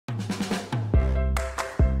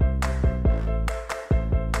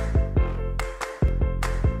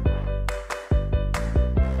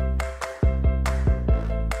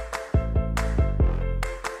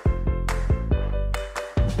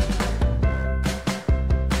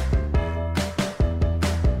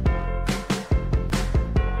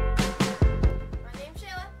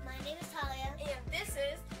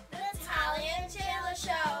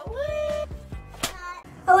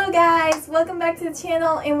welcome back to the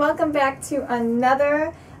channel and welcome back to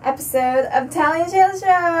another episode of Tally and Shayla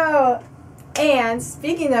Show. And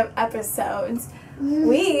speaking of episodes,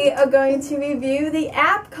 we are going to review the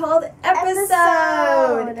app called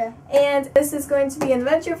Episode. And this is going to be an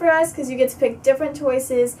adventure for us because you get to pick different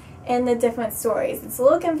choices and the different stories. It's a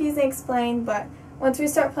little confusing to explain, but once we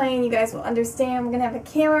start playing, you guys will understand. We're going to have a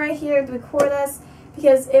camera right here to record us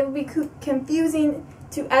because it will be confusing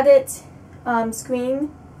to edit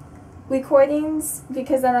screen recordings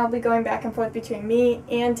because then I'll be going back and forth between me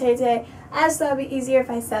and Tay Tay. I just thought it would be easier if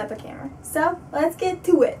I set up a camera. So let's get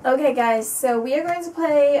to it. Okay guys, so we are going to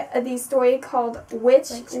play the story called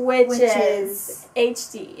Witches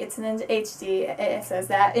HD. It's in HD, it says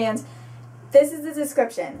that. And this is the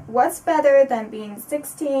description. What's better than being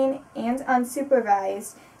 16 and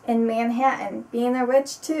unsupervised in Manhattan, being a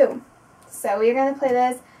witch too? So we're going to play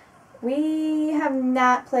this. We have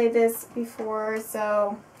not played this before,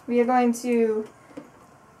 so we are going to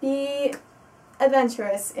be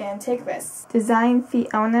adventurous and take risks. Design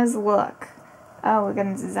Fiona's look. Oh, we're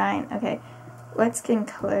going to design. Okay. What skin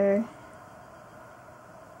color?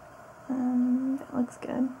 That looks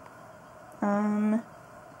good.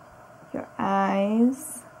 Your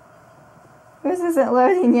eyes. This isn't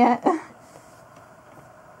loading yet.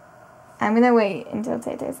 I'm going to wait until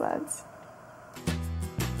Tay Tay's loads.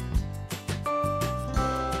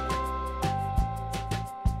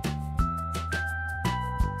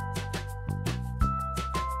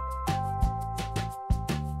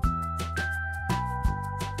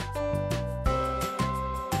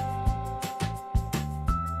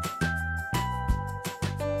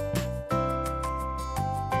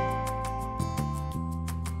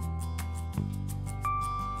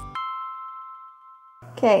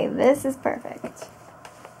 Okay, this is perfect.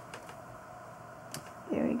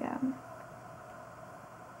 Here we go.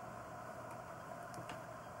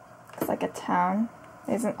 It's like a town.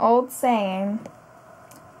 There's an old saying,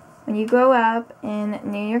 when you grow up in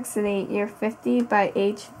New York City, you're 50 by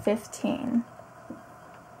age 15.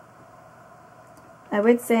 I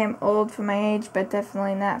would say I'm old for my age, but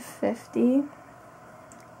definitely not 50.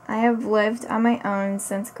 I have lived on my own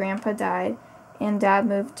since Grandpa died and Dad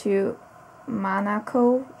moved to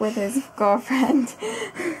Monaco with his girlfriend.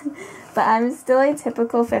 But I'm still a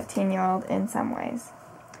typical 15-year-old in some ways.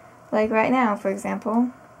 Like right now, for example.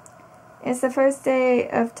 It's the first day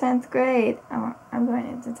of 10th grade. Oh, I'm going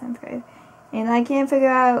into 10th grade. And I can't figure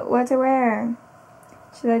out what to wear.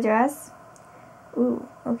 Should I dress? Ooh,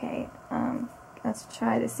 okay. Let's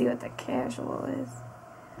try to see what the casual is.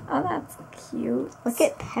 Oh, that's cute. Look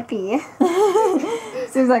at Peppy.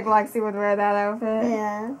 Seems like Lexi would wear that outfit.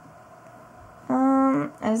 Yeah.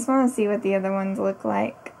 I just want to see what the other ones look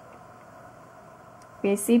like.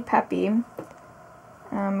 We see Peppy.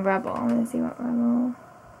 Rebel. Let me see what Rebel.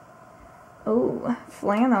 Oh,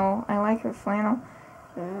 flannel. I like her flannel.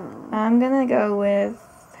 Mm. I'm gonna go with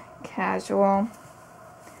casual.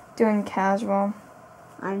 Doing casual.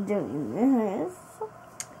 I'm doing this.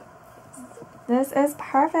 This is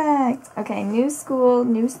perfect. Okay, new school,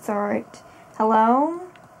 new start. Hello?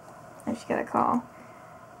 I should get a call.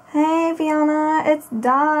 Hey, Fiona, it's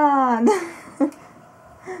Dad.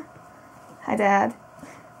 Hi, Dad.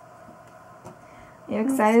 Are you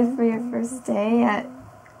excited for your first day at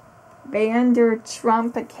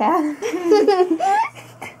Vandertrump Academy?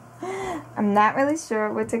 I'm not really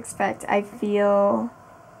sure what to expect. I feel...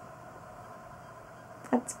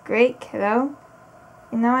 That's great, kiddo.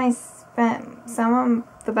 You know, I spent some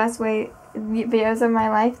of the best years of my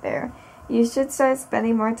life there. You should start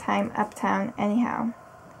spending more time uptown anyhow.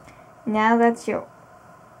 Now that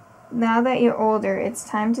you're older, it's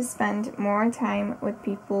time to spend more time with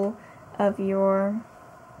people of your...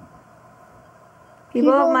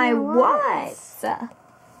 People of my what?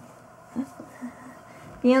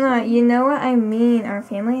 Fiona, you know what I mean. Our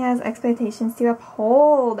family has expectations to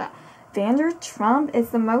uphold. Vandertrump is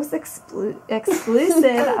the most exclusive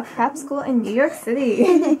prep school in New York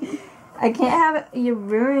City. I can't have you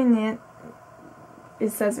ruin it. It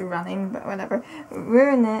says running, but whatever.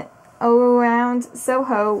 Ruin it around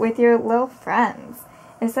Soho with your little friends.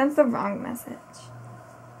 It sends the wrong message.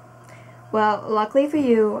 Well, luckily for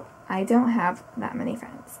you, I don't have that many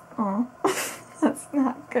friends. Aw, that's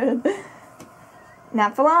not good.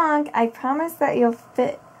 Not for long. I promise that you'll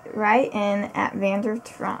fit right in at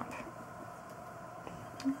Vandertrump.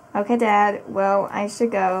 Okay, Dad. Well, I should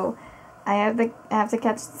go. I have to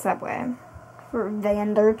catch the subway. For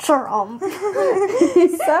Vandertrump.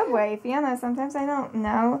 Subway, Fiona. Sometimes I don't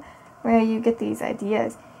know where you get these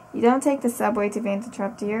ideas. You don't take the subway to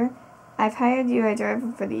Vandertrump, dear. I've hired you a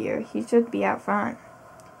driver for the year. He should be out front.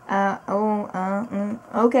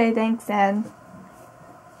 Okay, thanks, Dad.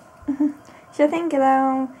 Sure thing,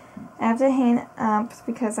 kiddo. I have to hang up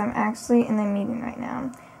because I'm actually in a meeting right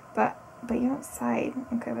now. But you're outside.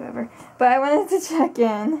 Okay, whatever. But I wanted to check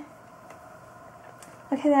in.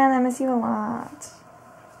 Okay, Dad, I miss you a lot.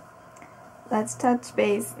 Let's touch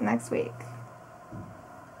base next week.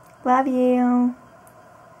 Love you.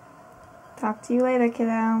 Talk to you later,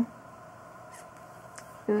 kiddo.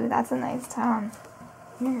 Ooh, that's a nice town.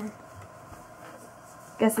 Yeah.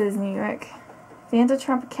 Guess it is New York.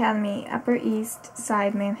 Vandertrump Academy, Upper East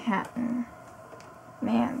Side, Manhattan.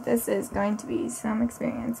 Man, this is going to be some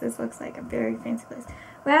experience. This looks like a very fancy place.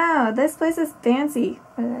 Wow, this place is fancy.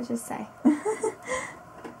 What did I just say?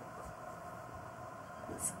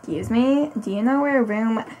 Excuse me, do you know where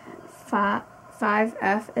room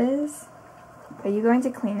 5F is? Are you going to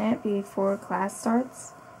clean it before class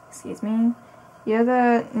starts? Excuse me? You're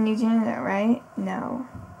the new janitor, right? No.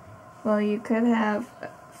 Well, you could have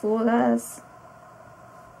fooled us.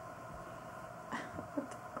 What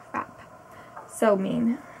the crap? So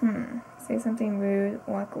mean. Say something rude,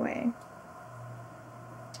 walk away.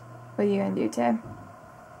 What are you gonna do, Ted?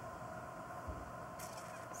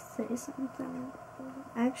 Say something.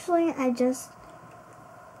 Actually, I'm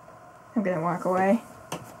gonna walk away.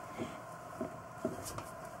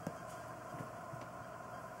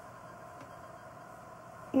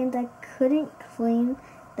 And I couldn't clean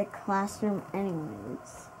the classroom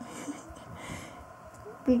anyways.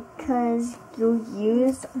 Because you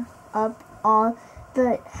used up all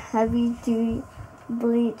the heavy duty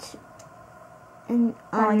bleach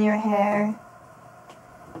on your hair.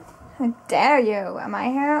 How dare you? My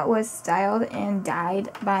hair was styled and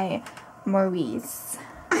dyed by Maurice.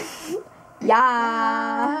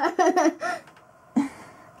 Yeah.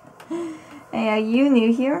 Hey, are you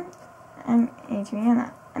new here? I'm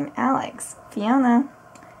Adriana. I'm Alex. Fiona.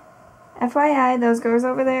 FYI, those girls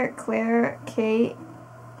over there, Claire, Kate,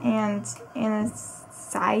 and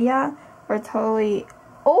Anastasia, are totally...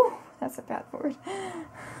 Oh, that's a bad word.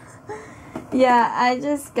 Yeah, I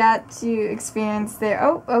just got to experience their...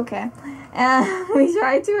 Oh, okay. We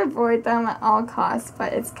try to avoid them at all costs,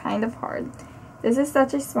 but it's kind of hard. This is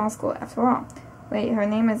such a small school after all. Wait, her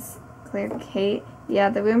name is Claire Kate? Yeah,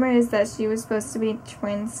 the rumor is that she was supposed to be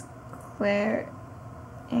twins, Claire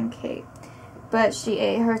and Kate. But she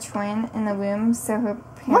ate her twin in the womb, so her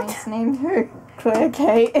parents named her Claire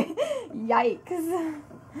Kate. Yikes.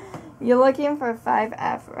 You're looking for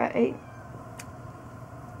 5F, right?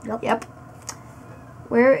 Yep.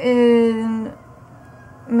 We're in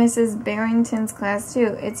Mrs. Barrington's class,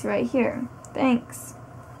 too. It's right here. Thanks.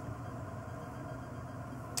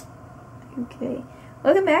 Okay.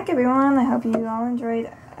 Welcome back, everyone. I hope you all enjoyed.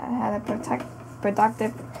 Had a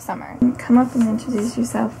productive summer. Come up and introduce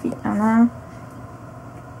yourself, Fiona.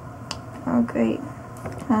 Oh, great.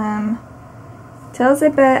 Tell us a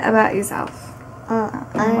bit about yourself.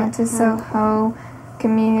 I went to Soho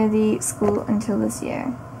Community School until this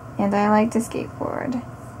year, and I like to skateboard.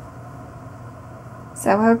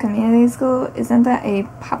 Soho Community School? Isn't that a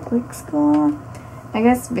public school? I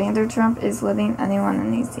guess Vandertrump is letting anyone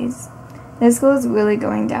in these days. This school is really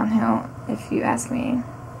going downhill, if you ask me.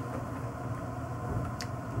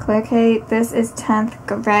 Claire Kate, this is 10th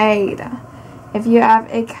grade. If you have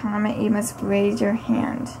a comment, you must raise your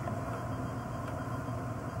hand.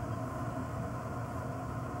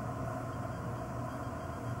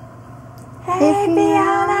 Hey,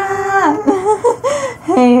 Fiona!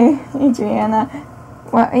 Hey, Adriana.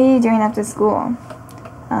 What are you doing after school?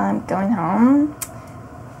 I'm going home.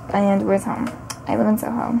 And where's home? I live in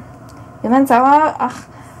Soho. You live in Soho? Ugh.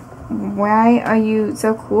 Why are you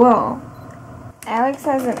so cool? Alex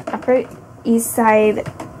has an Upper East Side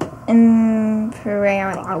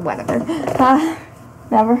Imperial or whatever.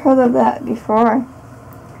 Never heard of that before.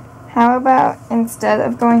 How about instead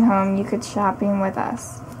of going home, you could shopping with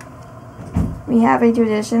us? We have a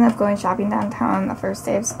tradition of going shopping downtown the first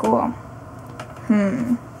day of school.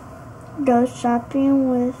 Go shopping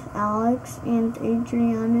with Alex and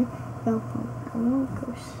Adriana. Go home. I won't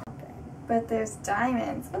go shopping. But there's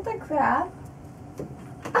diamonds. What the crap?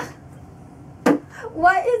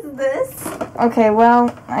 What is this? Okay,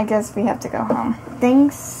 well, I guess we have to go home.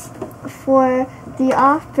 Thanks for the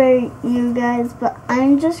offer, you guys, but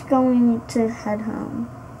I'm just going to head home.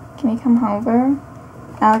 Can you come over?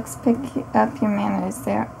 Alex, pick up your manners.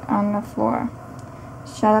 They're on the floor.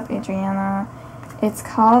 Shut up, Adriana. It's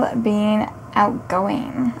called being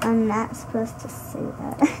outgoing. I'm not supposed to say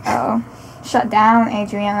that. Oh. Shut down,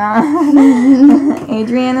 Adriana.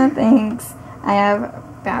 Adriana thinks I have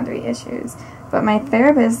boundary issues, but my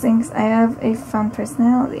therapist thinks I have a fun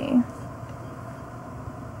personality.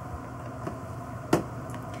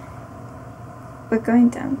 we're going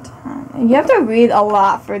downtown. And you have to read a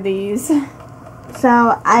lot for these. So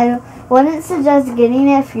I wouldn't suggest getting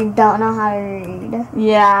it if you don't know how to read.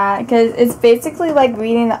 Yeah, because it's basically like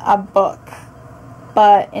reading a book,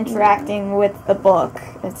 but interacting with the book.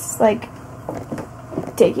 It's like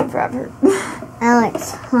taking forever.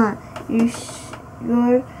 Alex,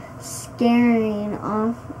 you're scaring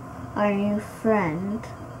off our new friend.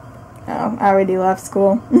 Oh, I already left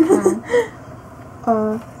school.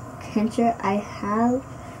 Cancer, I have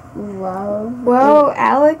love. Whoa,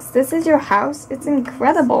 Alex, this is your house? It's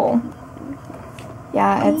incredible.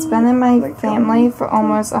 Yeah, it's been in my family for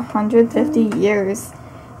almost 150 years.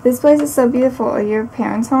 This place is so beautiful. Are your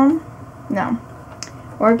parents home? No.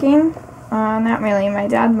 Working? Not really. My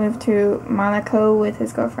dad moved to Monaco with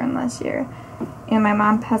his girlfriend last year. And my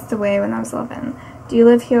mom passed away when I was 11. Do you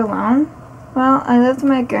live here alone? Well, I lived with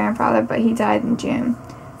my grandfather, but he died in June.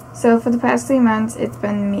 So for the past 3 months, it's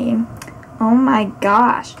been me. Oh my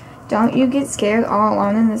gosh. Don't you get scared all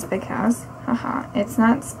alone in this big house? Haha, it's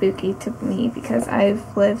not spooky to me because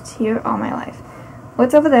I've lived here all my life.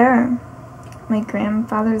 What's over there? My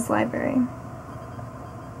grandfather's library.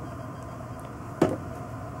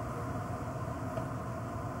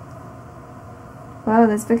 Wow,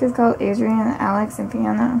 this book is called Adrian, Alex, and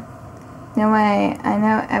Fiona. No way, I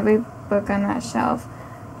know every book on that shelf.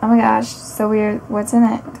 Oh my gosh, so weird. What's in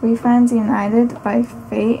it? 3 friends united by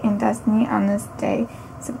fate and destiny on this day,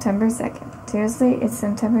 September 2nd. Seriously, it's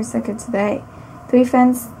September 2nd today. 3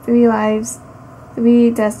 friends, 3 lives, 3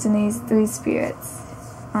 destinies, 3 spirits.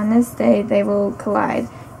 On this day, they will collide.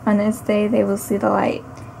 On this day, they will see the light.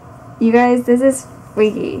 You guys, this is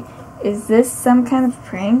freaky. Is this some kind of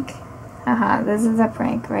prank? Haha, this is a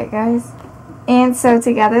prank, right guys? And so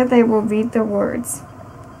together, they will read the words.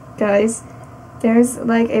 Guys, there's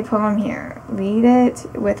like a poem here. Read it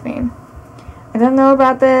with me. I don't know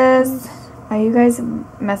about this. Are you guys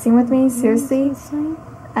messing with me? Seriously?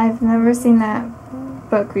 I've never seen that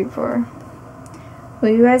book before. Will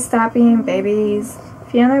you guys stop being babies?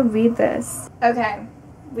 Fiona, read this. Okay,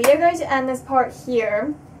 we are going to end this part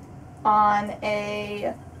here on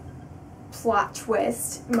a plot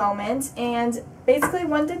twist moment. And basically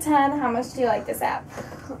 1 to 10, how much do you like this app?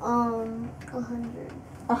 100.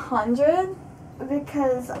 100?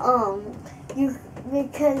 Because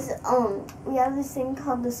we have this thing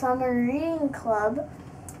called the Summer Reading Club,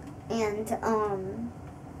 and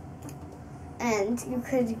you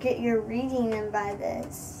could get your reading in by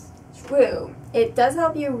this. True. It does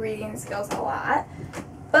help you reading skills a lot,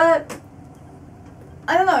 but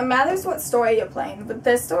I don't know, it matters what story you're playing. With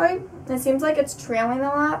this story, it seems like it's trailing a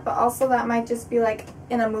lot, but also that might just be like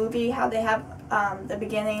in a movie, how they have the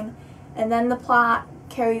beginning, and then the plot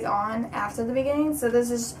carries on after the beginning. So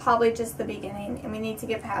this is probably just the beginning, and we need to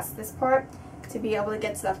get past this part to be able to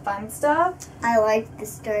get to the fun stuff. I like the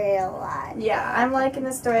story a lot. Yeah, I'm liking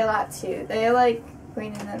the story a lot too. They're like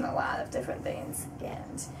bringing in a lot of different things,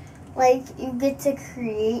 and like you get to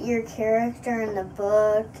create your character in the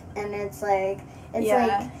book, and it's like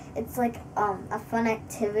a fun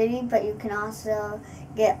activity, but you can also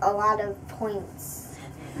get a lot of points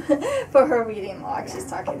for her reading log she's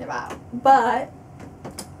talking about. But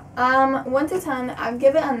 1 to 10, I'd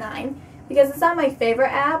give it a 9 because it's not my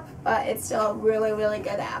favorite app, but it's still a really, really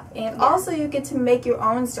good app. And also you get to make your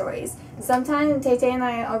own stories. Sometime Tay Tay and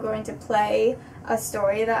I are going to play a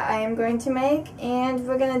story that I am going to make, and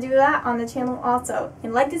we're going to do that on the channel also.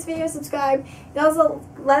 And like this video, subscribe, and also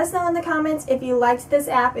let us know in the comments if you liked this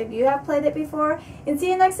app, if you have played it before, and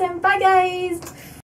see you next time. Bye guys!